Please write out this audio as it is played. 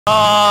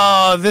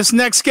Oh, this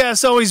next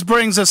guest always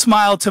brings a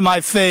smile to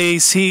my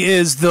face. He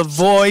is the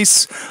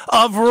voice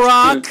of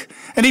rock,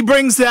 and he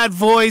brings that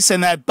voice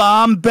and that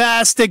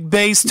bombastic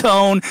bass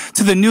tone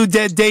to the new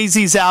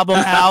Daisies album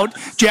out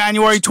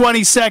January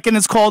 22nd.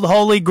 It's called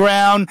Holy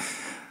Ground.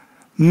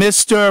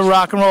 Mr.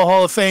 Rock and Roll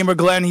Hall of Famer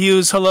Glenn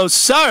Hughes. Hello,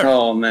 sir.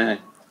 Oh, man.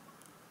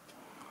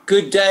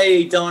 Good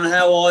day, Don.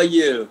 How are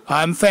you?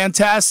 I'm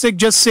fantastic.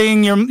 Just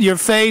seeing your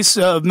face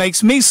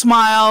makes me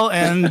smile,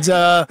 and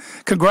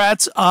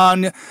congrats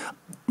on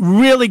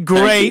really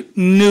great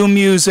new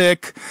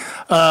music.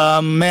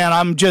 Man,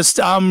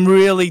 I'm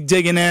really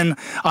digging in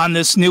on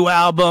this new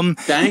album.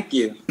 Thank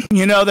you.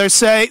 You know, they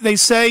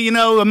say, you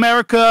know,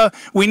 America,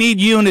 we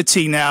need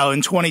unity now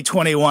in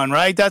 2021,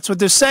 right? That's what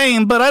they're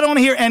saying, but I don't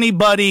hear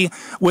anybody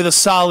with a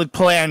solid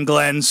plan,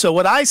 Glenn. So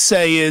what I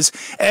say is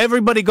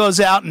everybody goes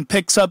out and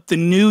picks up the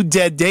new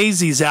Dead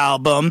Daisies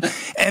album,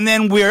 and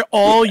then we're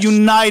all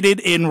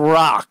united in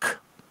rock.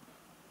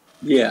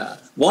 Yeah.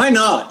 Why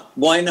not?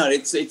 Why not?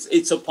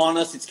 It's upon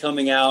us. It's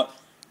coming out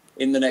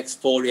in the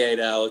next 48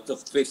 hours,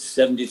 the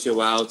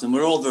 72 hours, and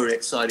we're all very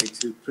excited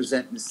to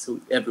present this to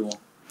everyone.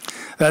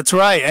 That's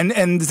right,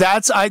 and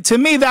that's to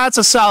me that's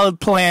a solid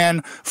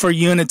plan for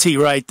unity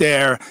right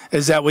there.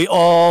 Is that we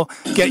all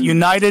get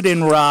united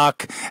in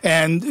rock,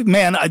 and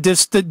man,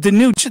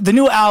 the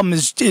new album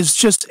is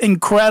just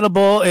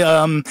incredible.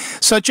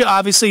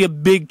 Obviously a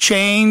big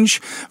change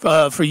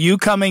for you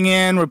coming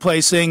in,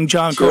 replacing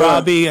John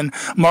Corabi and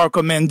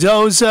Marco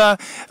Mendoza.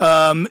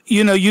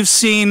 You know, you've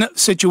seen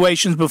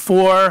situations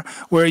before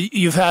where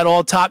you've had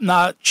all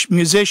top-notch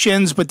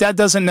musicians, but that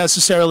doesn't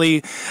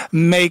necessarily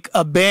make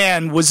a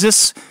band. Was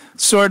this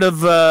sort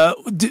of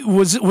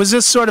was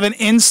this sort of an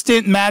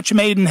instant match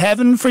made in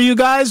heaven for you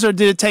guys, or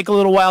did it take a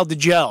little while to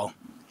gel?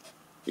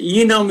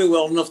 You know me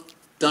well enough,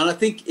 Don. I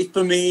think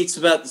for me, it's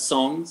about the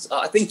songs.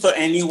 I think for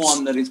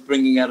anyone that is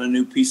bringing out a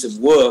new piece of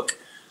work,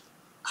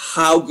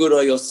 how good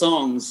are your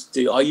songs?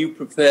 Are you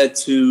prepared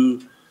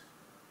to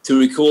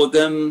record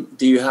them?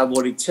 Do you have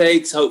what it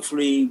takes?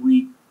 Hopefully,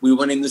 we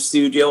went in the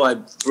studio. I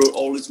brought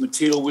all this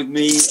material with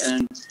me,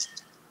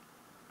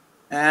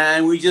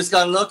 and we just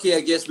got lucky,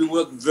 I guess. We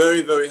worked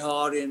very, very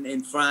hard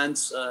in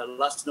France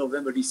last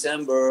November,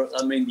 December.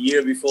 I mean, the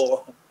year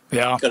before.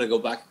 Yeah. Got to go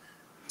back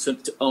to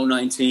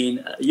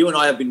 2019. You and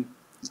I have been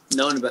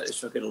knowing about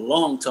this record a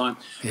long time.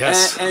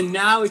 Yes. And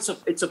now it's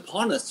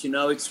upon us. You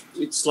know,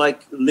 it's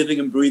like living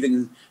and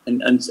breathing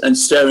and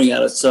staring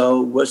at it. So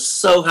we're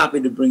so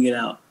happy to bring it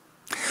out.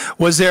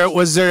 Was there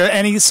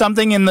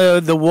something in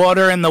the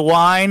water and the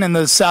wine in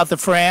the south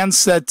of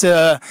France that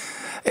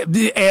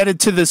added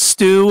to the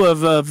stew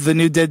of the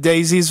new Dead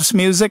Daisies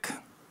music?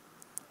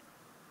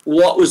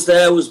 What was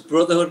there was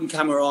brotherhood and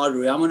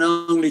camaraderie. I'm an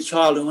only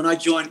child, and when I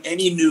join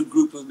any new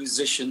group of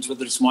musicians,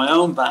 whether it's my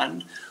own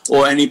band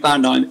or any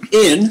band I'm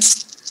in,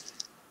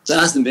 there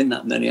hasn't been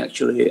that many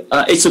actually.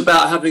 It's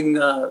about having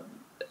a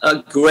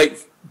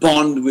great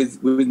bond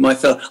with my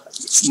fellow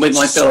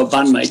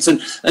bandmates,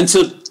 and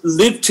to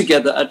live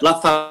together at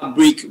La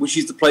Fabrique, which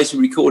is the place we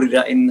recorded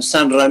at in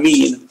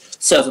Saint-Rémy in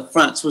south of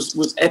France,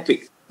 was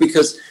epic.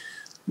 Because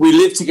we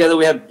lived together,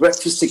 we had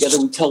breakfast together,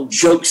 we told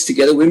jokes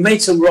together, we made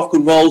some rock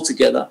and roll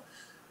together.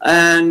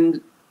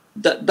 And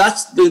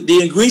that's the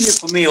ingredient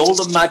for me. All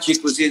the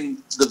magic was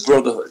in the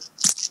brotherhood.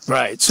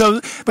 Right. So,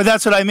 but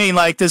that's what I mean.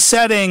 Like, the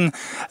setting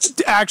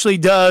actually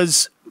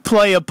does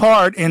play a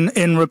part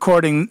in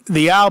recording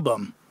the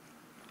album.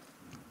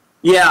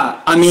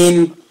 Yeah. I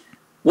mean,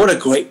 what a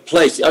great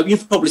place.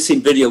 You've probably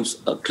seen videos,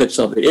 clips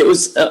of it.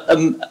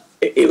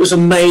 It was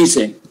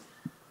amazing.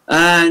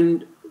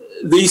 And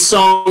these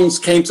songs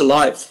came to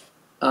life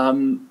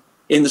in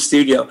the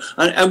studio,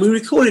 and we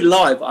recorded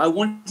live. I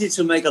wanted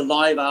to make a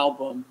live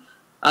album,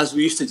 as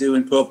we used to do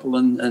in Purple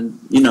and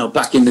you know,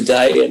 back in the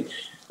day, and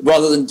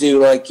rather than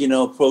do like, you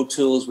know, Pro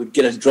Tools would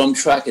get a drum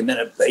track and then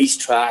a bass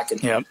track,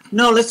 and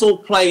no, let's all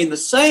play in the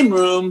same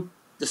room,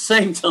 the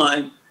same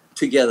time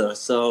together.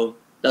 So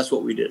that's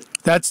what we did.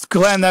 That's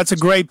Glenn. That's a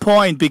great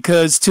point,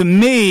 because to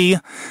me,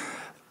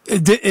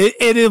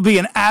 it'll be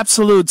an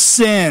absolute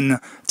sin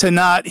to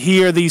not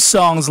hear these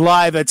songs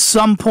live at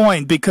some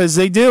point, because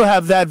they do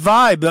have that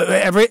vibe.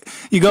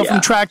 You go from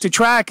track to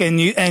track,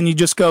 and you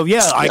just go,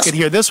 I could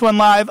hear this one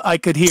live. I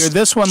could hear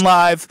this one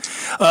live.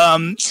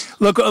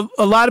 Look,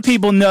 a lot of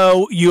people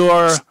know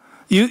your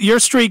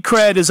street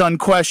cred is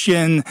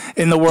unquestioned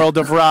in the world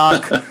of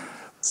rock.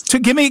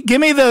 Give me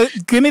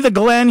the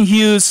Glenn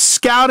Hughes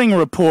scouting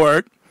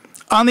report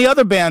on the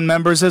other band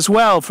members as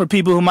well, for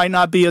people who might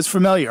not be as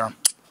familiar.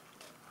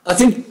 I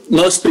think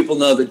most people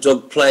know that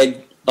Doug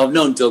played. I've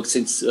known Doug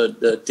since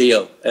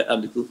Dio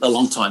a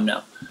long time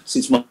now,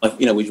 since my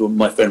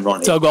friend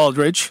Ronnie. Doug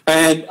Aldridge.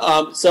 And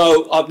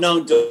so I've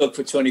known Doug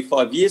for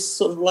 25 years,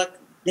 sort of like,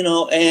 you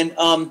know, and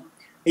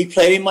he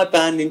played in my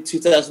band in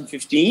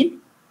 2015,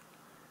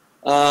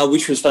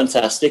 which was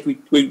fantastic.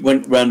 We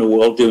went around the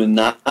world doing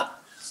that.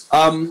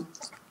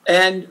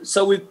 And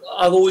so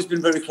I've always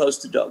been very close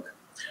to Doug.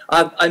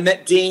 I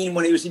met Dean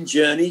when he was in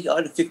Journey. I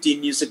had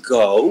 15 years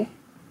ago.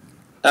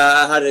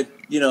 I had a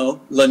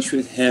lunch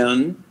with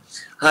him.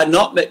 had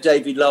not met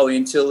David Lowy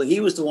until he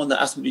was the one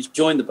that asked me to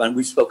join the band.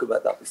 We spoke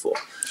about that before.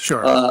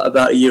 Sure.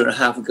 About a year and a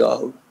half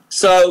ago.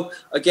 So,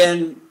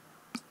 again,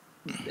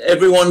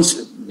 everyone's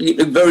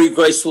very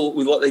graceful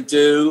with what they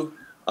do.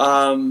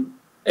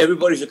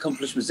 Everybody's an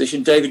accomplished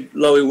musician. David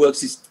Lowy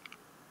works his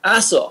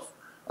ass off.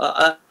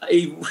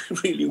 He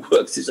really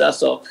works his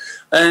ass off.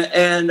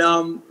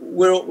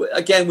 We're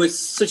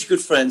such good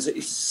friends.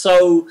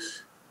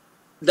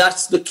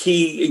 That's the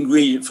key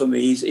ingredient for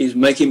me is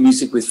making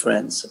music with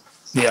friends.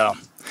 Yeah.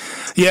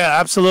 Yeah,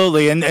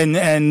 absolutely. And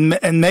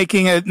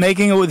making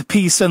it with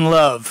peace and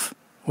love,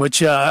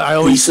 which I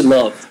always, peace and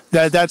love.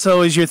 That's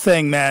always your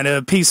thing,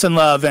 man. Peace and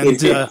love. And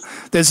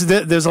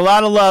there's a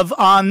lot of love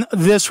on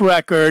this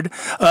record.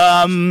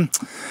 How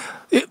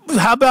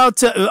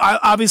about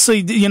obviously,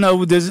 you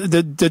know,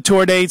 the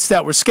tour dates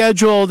that were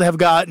scheduled have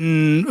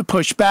gotten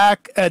pushed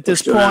back at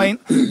this point.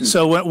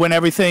 So when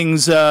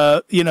everything's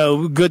you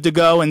know, good to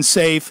go and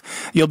safe,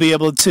 you'll be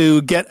able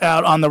to get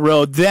out on the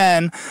road.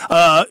 Then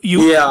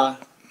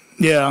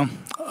yeah.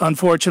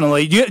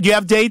 Unfortunately, do you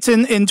have dates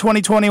in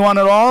 2021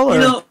 at all? Or?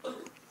 You know,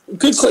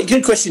 good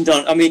question,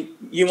 Don. I mean,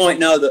 you might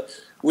know that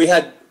we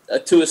had a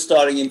tour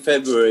starting in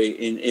February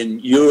in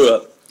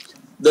Europe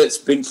that's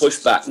been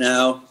pushed back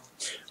now.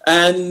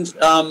 And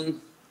I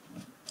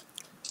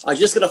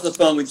just got off the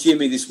phone with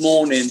Jimmy this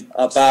morning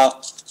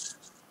about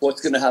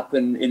what's going to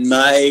happen in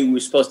May.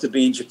 We're supposed to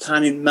be in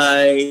Japan in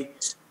May.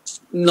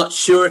 Not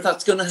sure if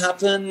that's going to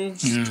happen,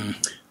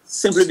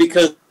 simply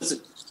because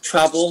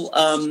travel.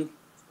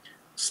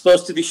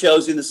 Supposed to be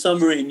shows in the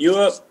summer in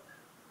Europe.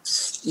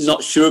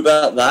 Not sure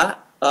about that.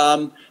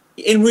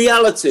 In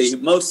reality,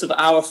 most of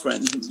our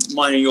friends,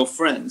 mine and your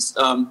friends,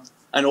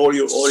 and all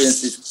your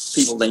audiences,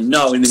 people they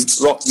know in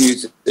the rock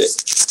music,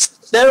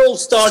 they're all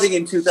starting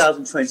in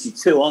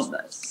 2022, aren't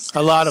they?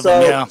 A lot of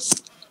them, yeah.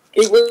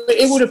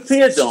 It would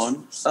appear,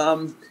 Don,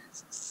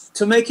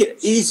 to make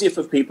it easier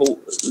for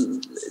people,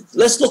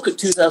 let's look at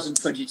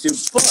 2022,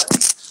 but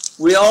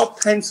we are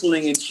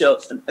penciling in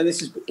shows, and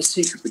this is a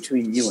secret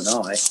between you and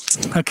I.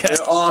 Okay.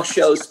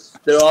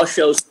 There are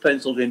shows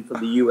penciled in for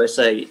the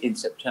USA in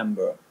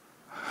September.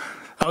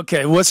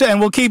 Okay,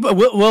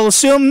 we'll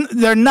assume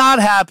they're not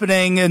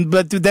happening,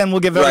 but then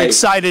we'll get very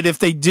excited if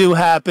they do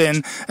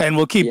happen, and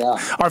we'll keep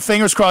our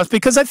fingers crossed.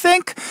 Because I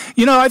think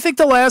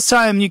the last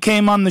time you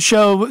came on the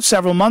show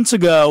several months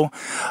ago,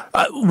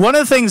 one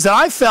of the things that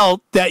I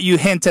felt that you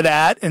hinted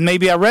at, and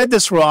maybe I read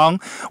this wrong,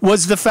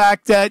 was the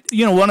fact that,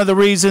 you know, one of the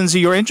reasons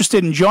you're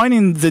interested in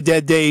joining the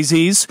Dead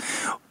Daisies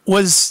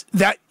was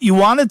that you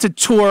wanted to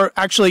tour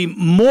actually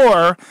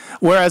more,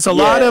 whereas a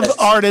lot of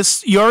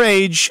artists your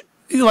age,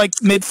 like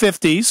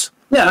mid-50s.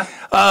 Yeah.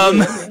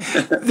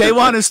 They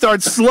want to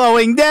start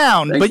slowing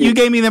down. But you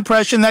gave me the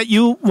impression that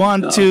you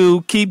want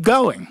to keep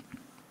going.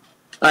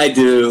 I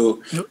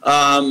do.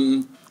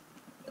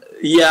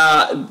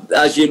 Yeah,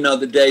 as you know,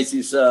 the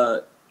Daisies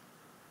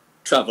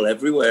travel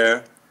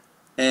everywhere.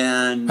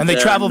 And they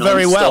travel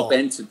very well.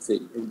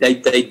 Entity.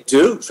 They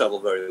do travel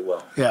very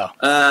well. Yeah.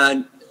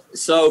 And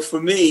so for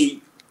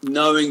me,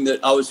 knowing that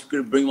I was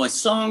going to bring my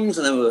songs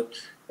and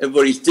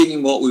everybody's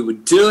digging what we were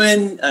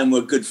doing, and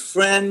we're good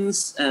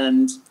friends,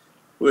 and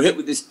we're hit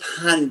with this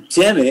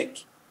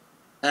pandemic,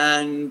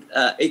 and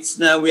it's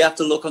now we have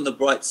to look on the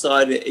bright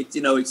side.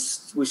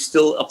 We're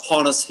still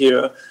upon us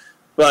here,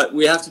 but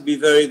we have to be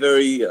very,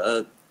 very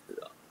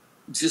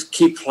just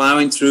keep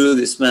plowing through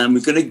this, man. We're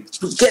going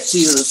to get to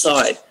the other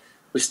side.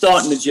 We're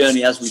starting the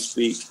journey as we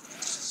speak.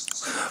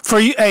 For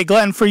you, hey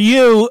Glenn, for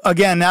you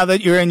again, now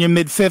that you're in your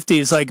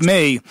mid-50s like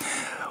me.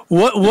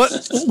 What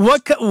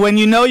when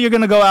you know you're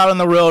going to go out on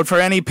the road for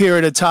any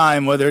period of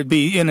time, whether it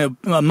be in a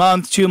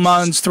month, 2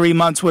 months, 3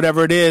 months,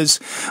 whatever it is,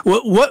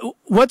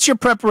 what's your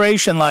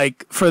preparation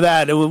like for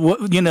that?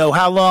 You know,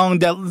 how long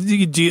do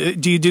you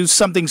do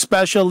something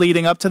special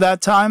leading up to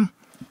that time?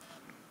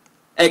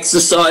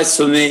 Exercise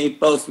for me,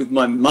 both with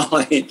my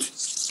mind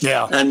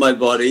and my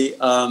body.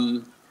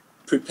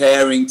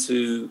 Preparing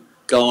to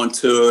go on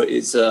tour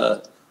is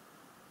at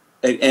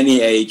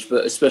any age,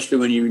 but especially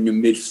when you're in your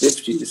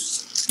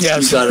mid-50s.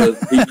 Yes. You got to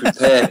be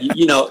prepared. I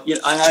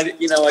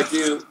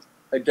do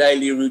a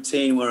daily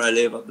routine where I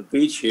live at the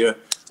beach here.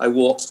 I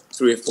walk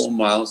 3 or 4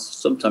 miles,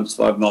 sometimes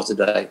 5 miles a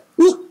day.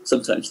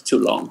 Sometimes too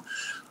long.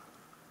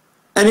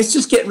 And it's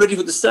just getting ready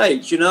for the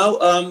stage, you know.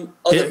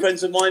 Other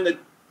friends of mine that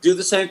do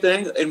the same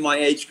thing in my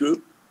age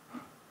group.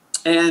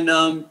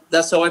 And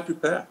that's how I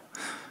prepare.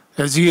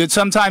 As you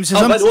sometimes.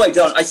 By the way,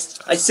 Don, I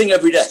sing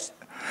every day.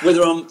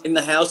 Whether I'm in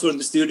the house or in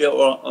the studio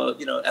or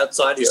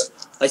outside here,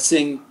 I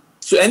sing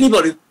to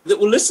anybody that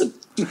will listen.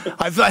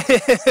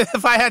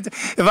 If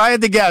I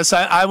had to guess,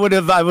 I would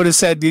have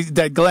said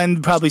that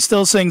Glenn probably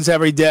still sings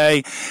every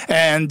day,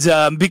 and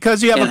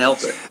because you have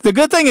help it. The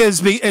good thing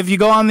is if you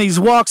go on these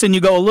walks and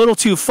you go a little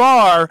too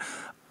far,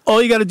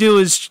 all you got to do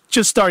is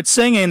just start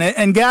singing,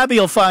 and Gabby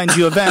will find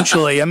you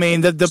eventually. I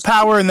mean, the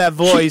power in that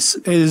voice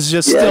is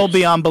just still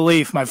beyond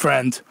belief, my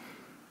friend.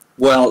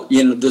 Well,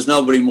 there's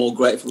nobody more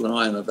grateful than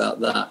I am about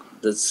that.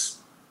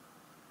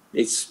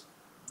 It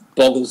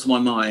boggles my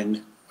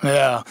mind.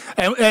 Yeah,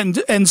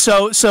 and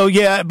so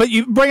yeah, but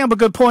you bring up a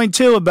good point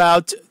too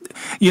about,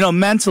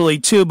 mentally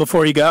too,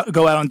 before you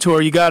go out on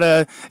tour. You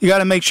gotta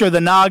make sure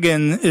the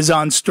noggin is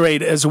on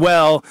straight as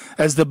well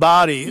as the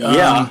body.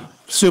 Yeah.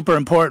 Super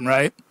important,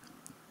 right?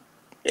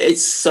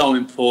 It's so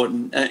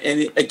important,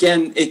 and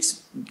again,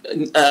 it's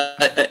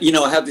I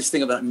have this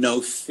thing about no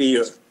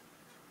fear.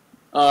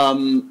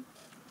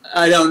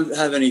 I don't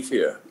have any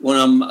fear when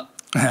I'm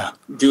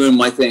doing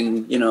my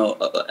thing.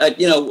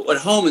 At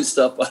home and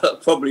stuff, I'm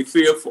probably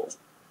fearful,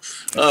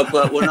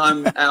 but when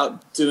I'm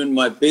out doing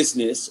my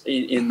business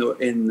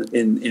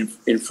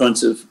in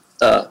front of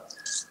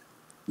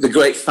the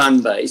great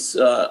fan base,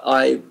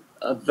 I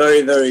am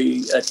very,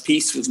 very at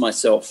peace with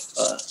myself,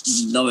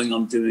 knowing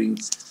I'm doing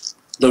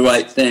the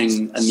right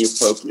thing and the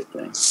appropriate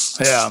thing.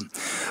 Yeah.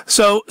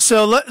 So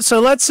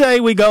let's say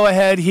we go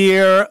ahead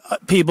here.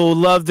 People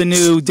love the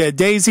new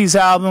Daisies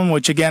album,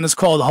 which again is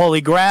called Holy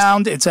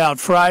Ground. It's out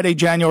Friday,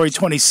 January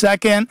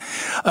 22nd.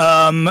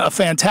 A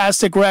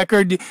fantastic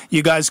record.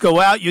 You guys go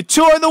out, you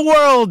tour the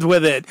world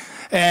with it,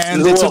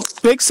 and it's a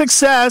big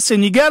success.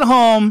 And you get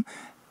home,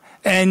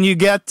 and you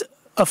get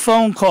a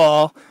phone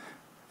call,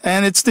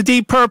 and it's the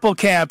Deep Purple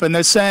camp, and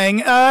they're saying,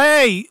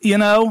 "Hey,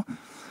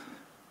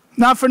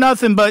 not for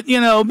nothing, but,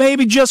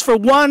 maybe just for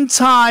one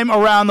time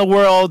around the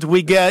world,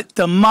 we get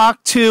the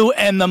Mach 2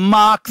 and the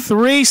Mach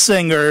 3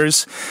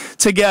 singers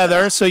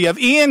together." So you have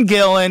Ian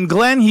Gillan,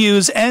 Glenn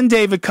Hughes, and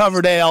David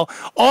Coverdale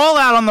all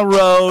out on the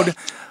road.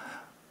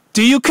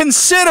 Do you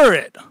consider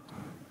it?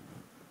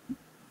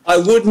 I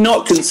would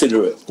not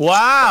consider it.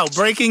 Wow,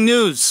 breaking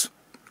news.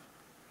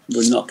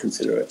 Would not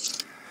consider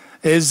it.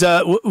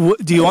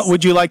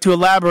 Would you like to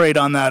elaborate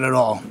on that at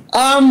all?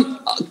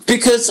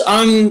 Because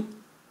I'm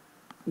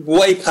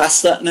way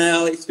past that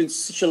now. It's been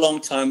such a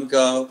long time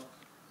ago.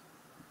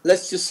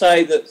 Let's just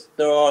say that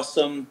there are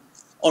some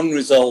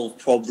unresolved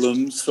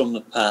problems from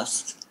the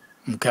past.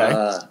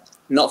 Okay.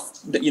 You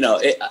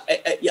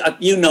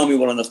know me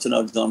well enough to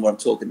know, Don, what I'm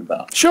talking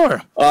about.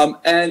 Sure.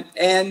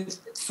 And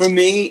for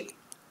me,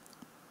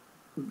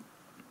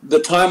 the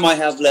time I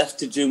have left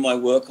to do my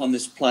work on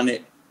this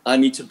planet, I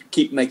need to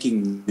keep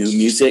making new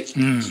music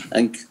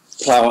and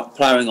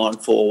plowing on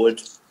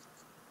forward.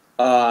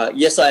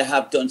 Yes, I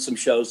have done some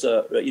shows,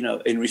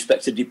 in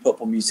respect to Deep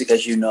Purple music,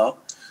 as you know.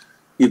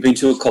 You've been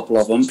to a couple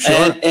of them.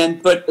 Sure.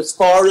 But as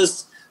far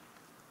as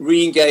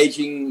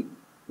re-engaging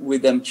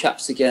with them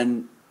chaps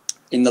again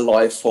in the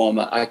live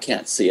format, I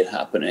can't see it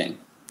happening.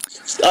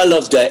 I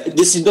love David.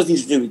 This is nothing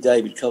to do with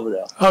David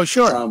Coverdale. Oh,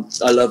 sure.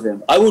 I love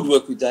him. I would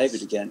work with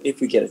David again if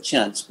we get a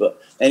chance,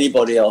 but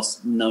anybody else,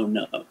 no.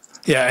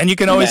 Yeah, and you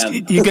can always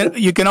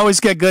you can always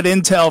get good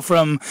intel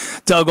from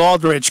Doug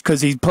Aldrich because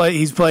he's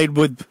played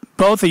with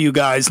both of you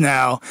guys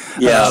now,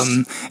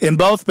 in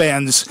both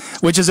bands,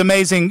 which is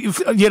amazing.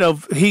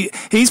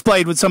 He's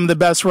played with some of the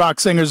best rock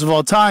singers of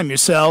all time.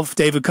 Yourself,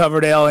 David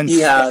Coverdale,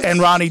 and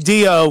Ronnie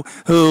Dio,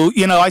 who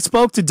I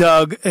spoke to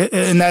Doug,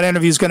 and that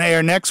interview is going to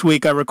air next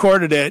week. I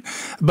recorded it,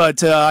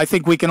 but I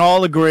think we can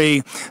all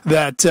agree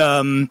that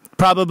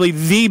probably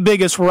the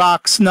biggest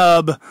rock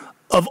snub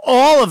of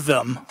all of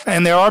them,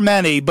 and there are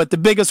many, but the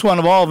biggest one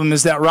of all of them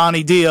is that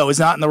Ronnie Dio is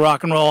not in the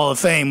Rock and Roll Hall of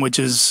Fame, which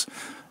is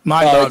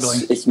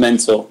mind-boggling. It's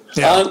mental.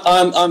 Yeah.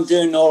 I'm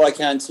doing all I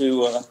can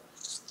to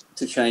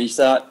change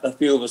that. A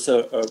few of us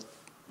are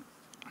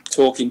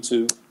talking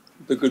to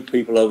the good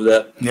people over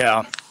there.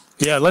 Yeah.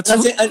 Let's.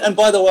 And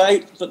by the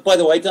way,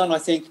 Don, I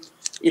think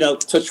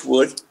touch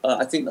wood.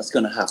 I think that's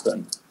going to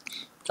happen.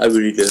 I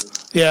really do.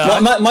 Yeah.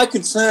 My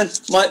concern,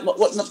 not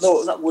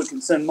word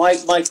concern. My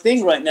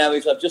thing right now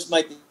is I've just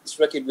made this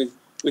record with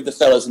the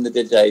fellas in the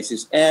Dead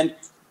Daisies, and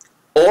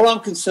all I'm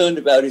concerned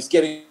about is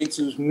getting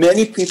to as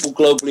many people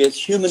globally as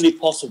humanly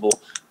possible.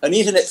 I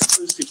need an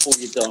exclusive for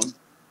you, Don,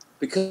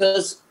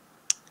 because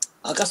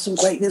I got some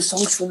great new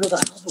songs for another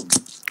album.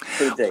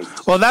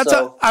 Well,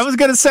 I was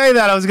going to say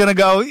that. I was going to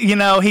go,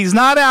 he's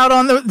not out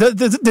on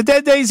the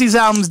Dead Daisies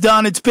album's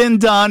done. It's been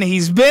done.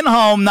 He's been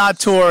home, not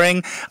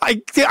touring.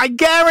 I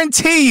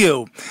guarantee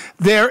you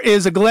there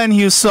is a Glenn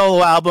Hughes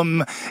solo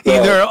album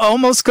either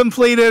almost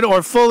completed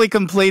or fully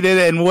completed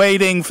and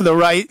waiting for the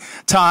right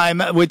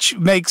time, which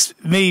makes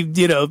me,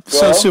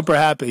 so super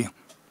happy.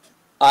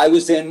 I've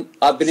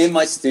been in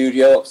my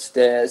studio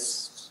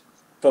upstairs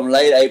from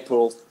late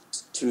April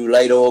to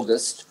late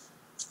August,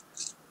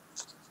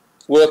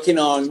 working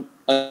on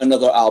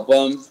another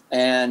album,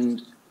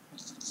 and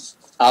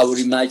I would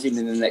imagine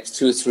in the next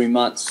 2 or 3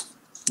 months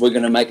we're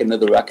going to make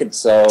another record.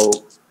 So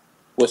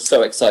we're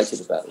so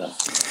excited about that.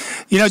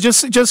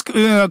 Just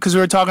because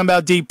we were talking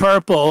about Deep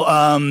Purple,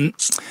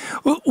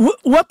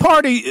 what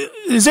part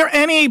is there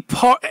any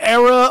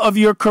era of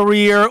your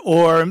career,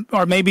 or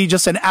maybe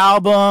just an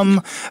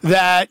album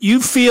that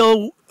you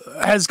feel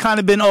has kind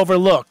of been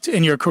overlooked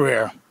in your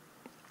career?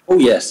 Oh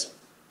yes.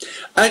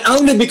 And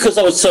only because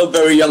I was so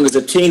very young as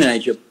a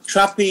teenager.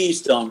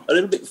 Trapeze, Don, a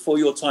little bit before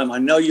your time. I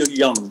know you're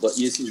young, but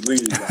this is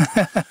really young.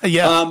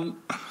 Yeah.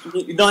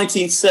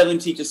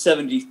 1970 to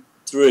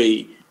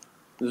 73,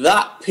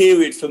 that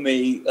period for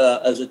me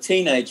as a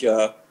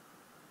teenager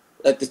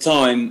at the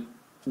time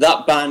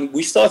that band,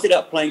 we started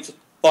out playing to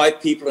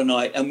 5 people a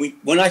night, and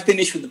when I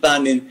finished with the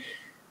band in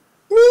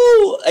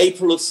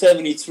April of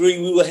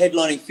 '73, we were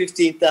headlining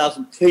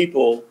 15,000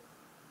 people,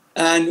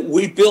 and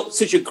we built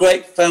such a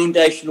great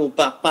foundational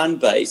band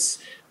base,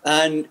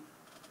 and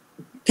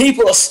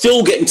people are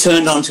still getting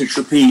turned on to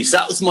Trapeze.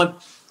 That was my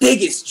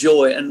biggest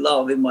joy and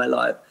love in my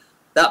life.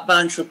 That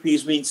band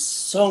Trapeze means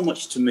so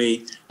much to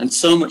me and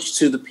so much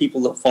to the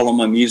people that follow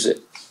my music.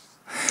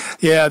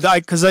 Yeah,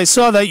 because I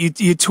saw that you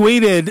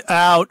tweeted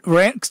out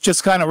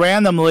just kind of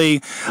randomly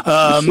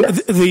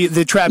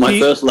the Trapeze. My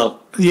first love.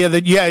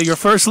 Yeah, your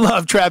first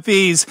love,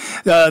 Trapeze,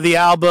 the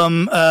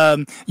album,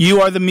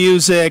 You Are the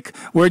Music,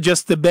 We're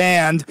Just the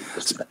Band.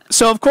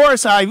 So, of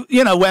course, I,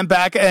 went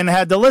back and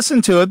had to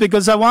listen to it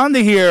because I wanted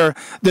to hear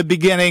the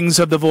beginnings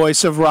of the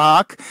voice of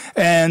rock.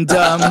 And,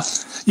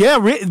 yeah,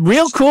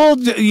 real cool.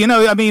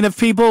 I mean, if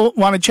people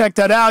want to check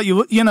that out,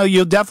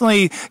 you'll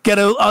definitely get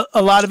a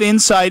lot of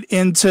insight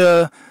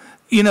into,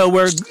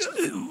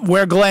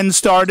 where Glenn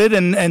started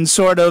and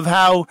sort of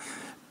how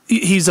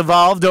he's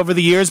evolved over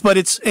the years, but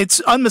it's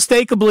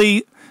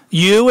unmistakably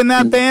you in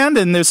that band,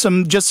 and there's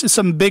some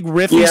big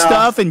riffy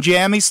stuff and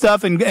jammy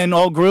stuff and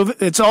all groove.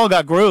 It's all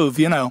got groove,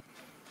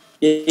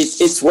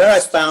 It's where I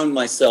found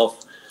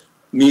myself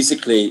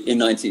musically in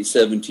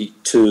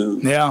 1972.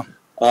 Yeah.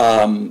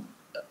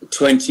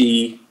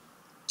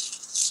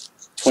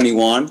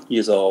 21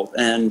 years old,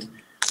 and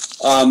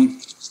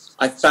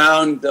I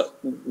found that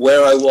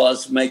where I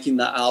was making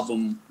that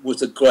album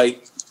was a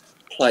great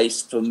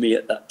place for me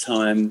at that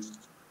time.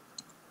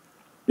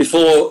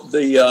 Before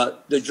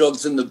the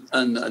drugs and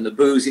the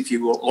booze, if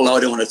you will, although I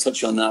don't want to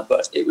touch on that,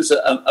 but it was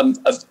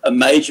a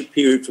major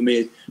period for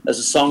me as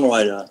a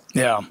songwriter.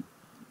 Yeah.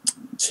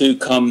 To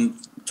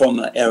come from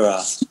that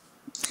era.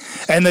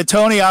 And the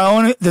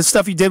the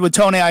stuff you did with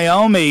Tony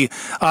Iommi,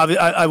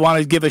 I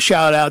want to give a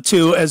shout out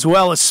to, as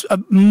well as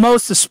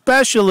most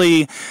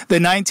especially the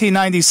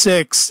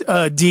 1996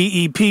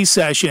 DEP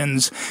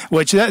sessions,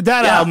 which that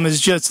album is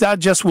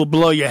just will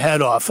blow your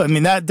head off. I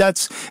mean,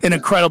 that's an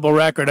incredible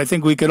record. I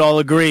think we could all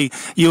agree.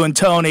 You and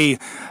Tony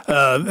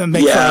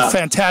make for a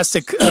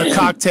fantastic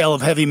cocktail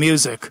of heavy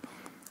music.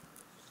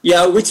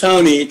 Yeah, with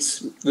Tony,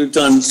 we've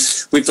done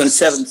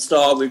Seventh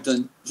Star, we've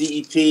done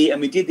DEP,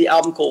 and we did the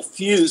album called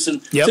Fuse.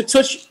 And to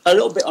touch a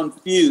little bit on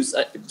Fuse,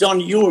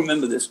 John, you'll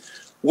remember this.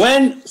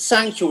 When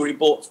Sanctuary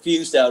bought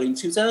Fuse out in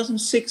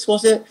 2006,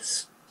 was it?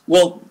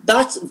 Well,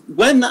 that's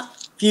when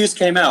that Fuse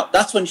came out.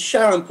 That's when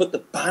Sharon put the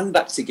band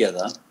back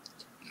together.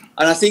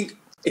 And I think,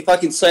 if I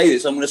can say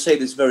this, I'm going to say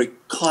this very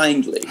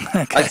kindly.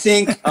 Okay. I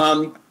think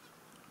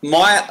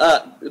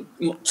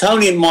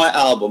Tony and my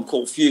album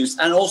called Fuse,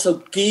 and also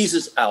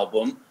Geezer's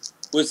album,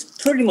 was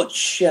pretty much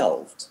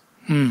shelved.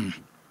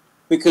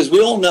 Because we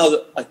all know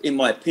that, in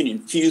my opinion,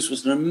 Fuse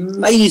was an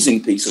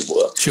amazing piece of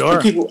work. Sure.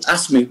 And people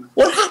ask me,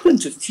 what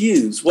happened to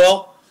Fuse?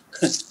 Well,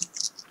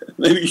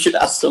 maybe you should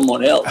ask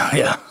someone else.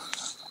 Yeah.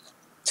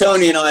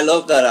 Tony and I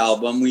love that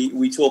album.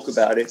 We talk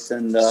about it,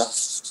 and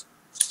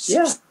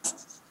yeah.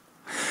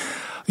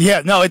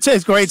 Yeah, no,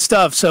 it's great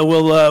stuff. So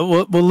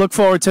we'll look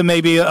forward to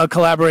maybe a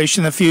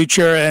collaboration in the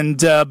future. And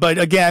but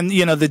again,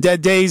 the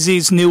Dead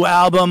Daisies new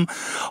album,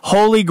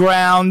 Holy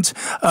Ground.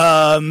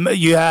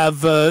 You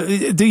have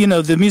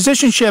the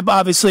musicianship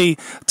obviously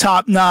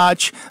top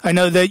notch. I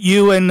know that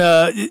you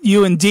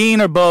and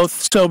Dean are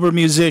both sober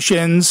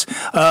musicians. Do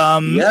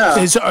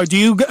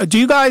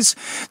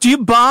you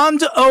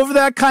bond over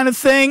that kind of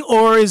thing,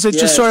 or is it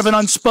just sort of an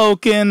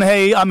unspoken,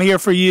 hey, I'm here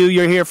for you,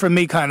 you're here for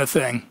me kind of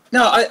thing?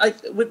 No, I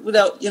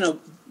without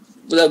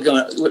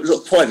going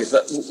private,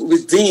 but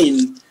with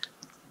Dean,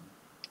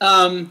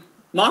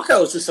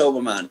 Marco was a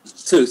sober man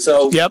too.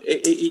 So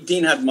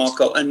Dean had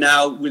Marco, and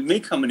now with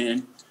me coming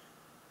in,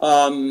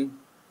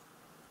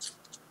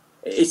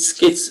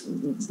 it's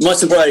my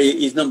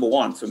sobriety is number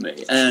one for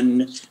me.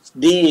 And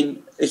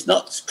Dean, it's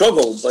not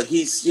struggle, but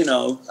he's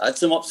had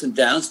some ups and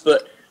downs,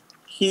 but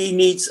he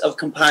needs a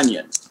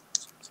companion,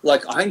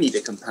 like I need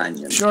a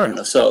companion. Sure.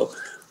 So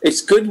it's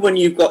good when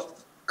you've got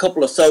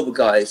couple of sober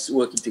guys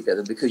working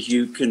together, because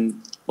you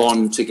can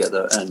bond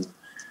together and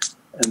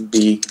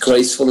be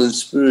graceful and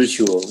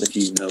spiritual, if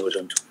you know what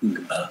I'm talking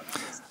about.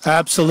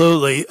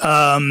 Absolutely.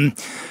 I'd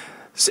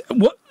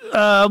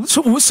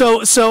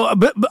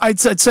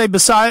say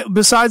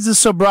besides the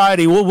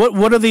sobriety,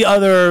 what are the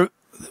other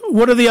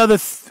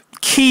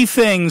key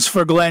things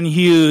for Glenn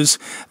Hughes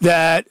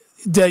that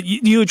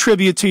you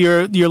attribute to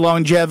your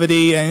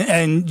longevity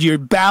and your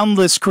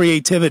boundless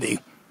creativity?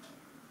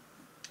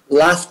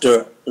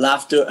 Laughter,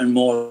 and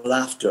more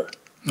laughter.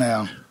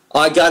 Yeah.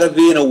 I gotta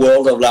be in a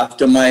world of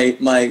laughter.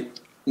 My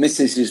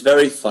missus is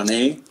very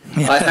funny.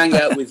 I hang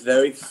out with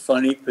very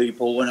funny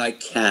people when I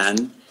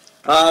can.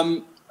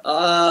 The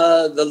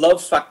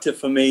love factor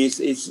for me is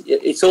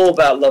it's all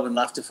about love and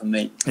laughter for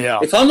me. Yeah.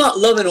 If I'm not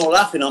loving or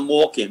laughing, I'm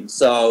walking.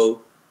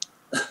 So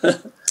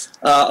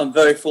I'm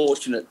very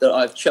fortunate that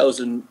I've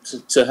chosen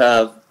to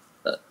have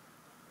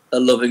a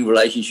loving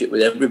relationship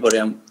with everybody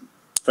I'm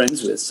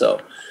friends with. So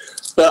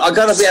But I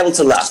got to be able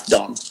to laugh,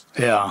 Don.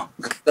 Yeah,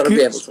 Got to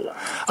be able to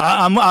laugh.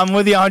 I'm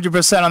with you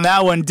 100% on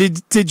that one.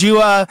 Did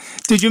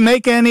you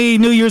make any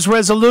New Year's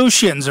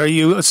resolutions? Are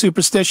you a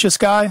superstitious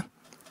guy?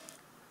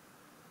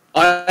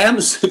 I am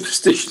a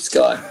superstitious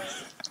guy.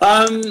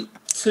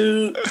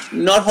 To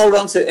not hold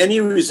on to any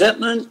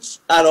resentment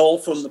at all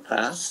from the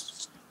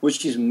past,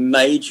 which is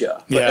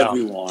major for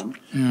everyone.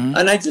 Mm-hmm.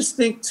 And I just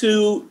think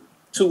to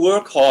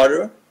work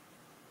harder,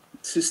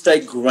 to stay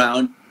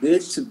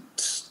grounded,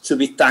 to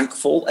be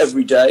thankful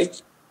every day,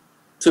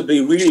 to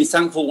be really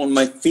thankful when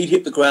my feet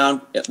hit the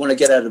ground, when I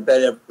get out of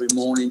bed every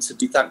morning, to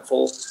be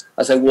thankful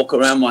as I walk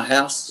around my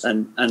house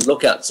and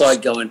look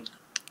outside going,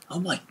 oh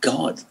my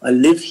God, I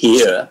live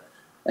here.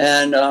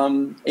 And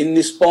in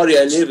this body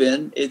I live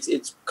in,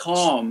 it's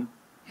calm.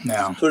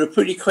 Yeah. But a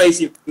pretty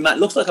crazy, it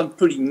looks like I'm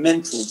pretty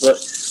mental, but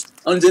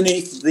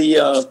underneath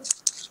the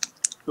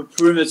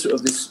perimeter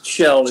of this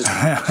shell is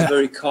a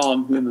very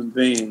calm human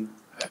being.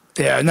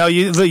 Yeah, no,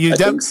 you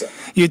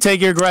take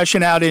your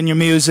aggression out in your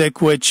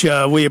music, which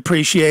we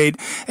appreciate,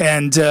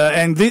 and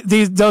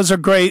those are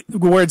great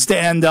words to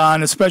end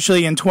on,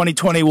 especially in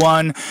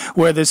 2021,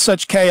 where there's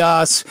such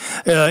chaos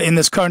in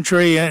this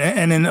country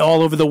and in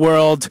all over the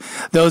world.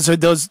 Those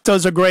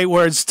are great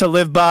words to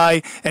live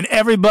by. And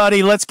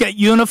everybody, let's get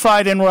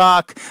unified in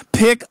rock.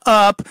 Pick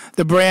up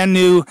the brand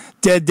new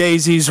Dead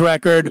Daisies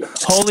record,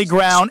 Holy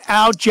Ground,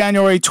 out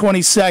January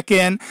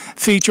 22nd,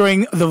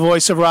 featuring the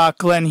voice of rock,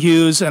 Glenn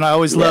Hughes, and I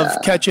always love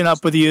catching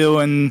up with you,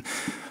 and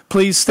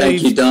please stay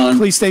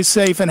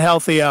safe and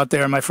healthy out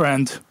there, my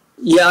friend.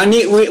 Yeah,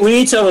 we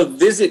need to have a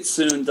visit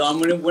soon, Don.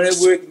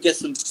 Whenever we can get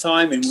some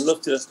time in, we'd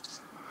love to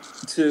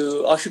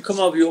I should come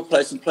over to your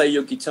place and play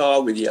your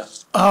guitar with you.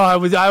 Oh, I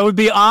would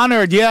be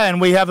honored. Yeah, and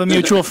we have a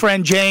mutual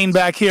friend, Jane,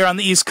 back here on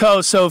the East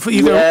Coast. So if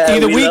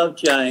either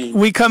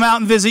we come out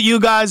and visit you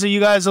guys, or you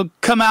guys will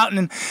come out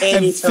and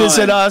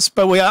visit us.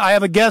 But I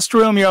have a guest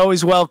room. You're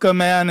always welcome,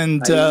 man.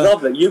 And I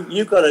love it.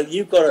 You've got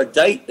a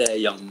date there,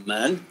 young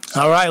man.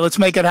 All right, let's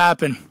make it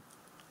happen.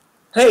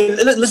 Hey,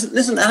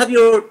 listen. Have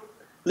your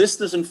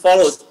listeners and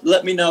followers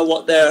let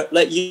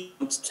you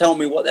tell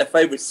me what their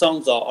favorite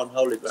songs are on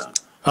Holy Ground.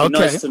 Okay.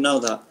 Nice to know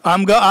that.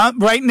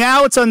 Right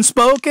now it's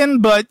unspoken,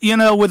 but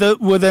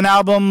with an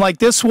album like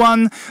this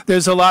one,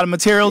 there's a lot of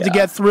material to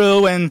get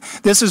through, and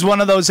this is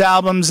one of those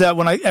albums that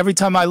every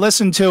time I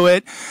listen to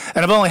it,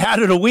 and I've only had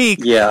it a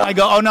week, I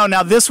go, oh no,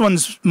 now this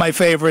one's my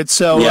favorite.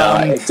 So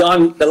it's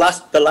on the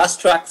last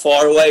track,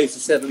 Far Away,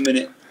 is a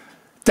 7-minute.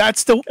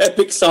 That's the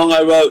epic song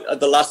I wrote at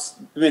the last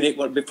minute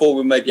before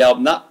we made the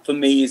album. That for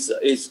me is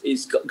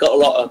got a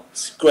lot of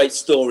great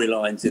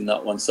storylines in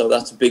that one, so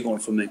that's a big one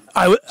for me.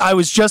 I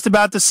was just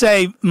about to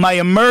say my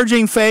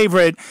emerging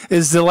favorite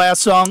is the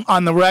last song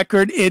on the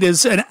record. It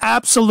is an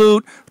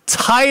absolute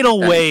tidal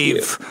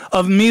wave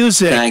of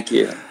music. Thank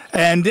you.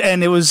 And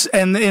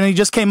he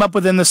just came up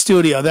with in the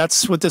studio.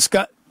 That's what this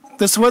guy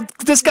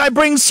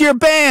brings to your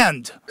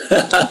band.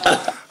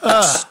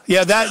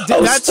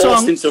 That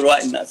song. Into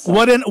writing that song.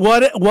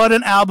 What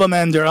an album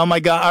ender! Oh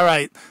my God! All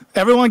right,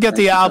 everyone get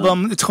the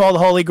album. It's called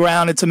Holy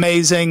Ground. It's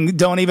amazing.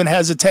 Don't even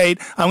hesitate.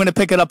 I'm going to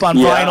pick it up on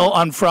vinyl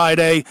on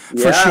Friday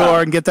for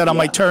sure and get that on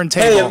my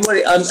turntable. Hey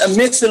everybody, I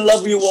miss and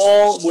love you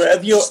all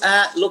wherever you're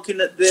at.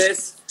 Looking at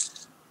this.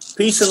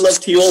 Peace and love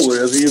to you all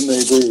wherever you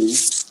may be.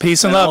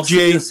 Peace and love, I'll G.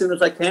 see you as soon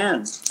as I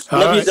can.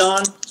 Love you,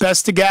 Don.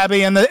 Best to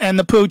Gabby and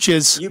the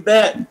Pooches. You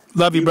bet.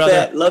 Love you, brother.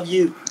 Bet. Love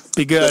you.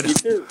 Be good. Love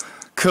you too.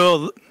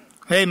 Cool.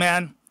 Hey,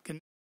 man.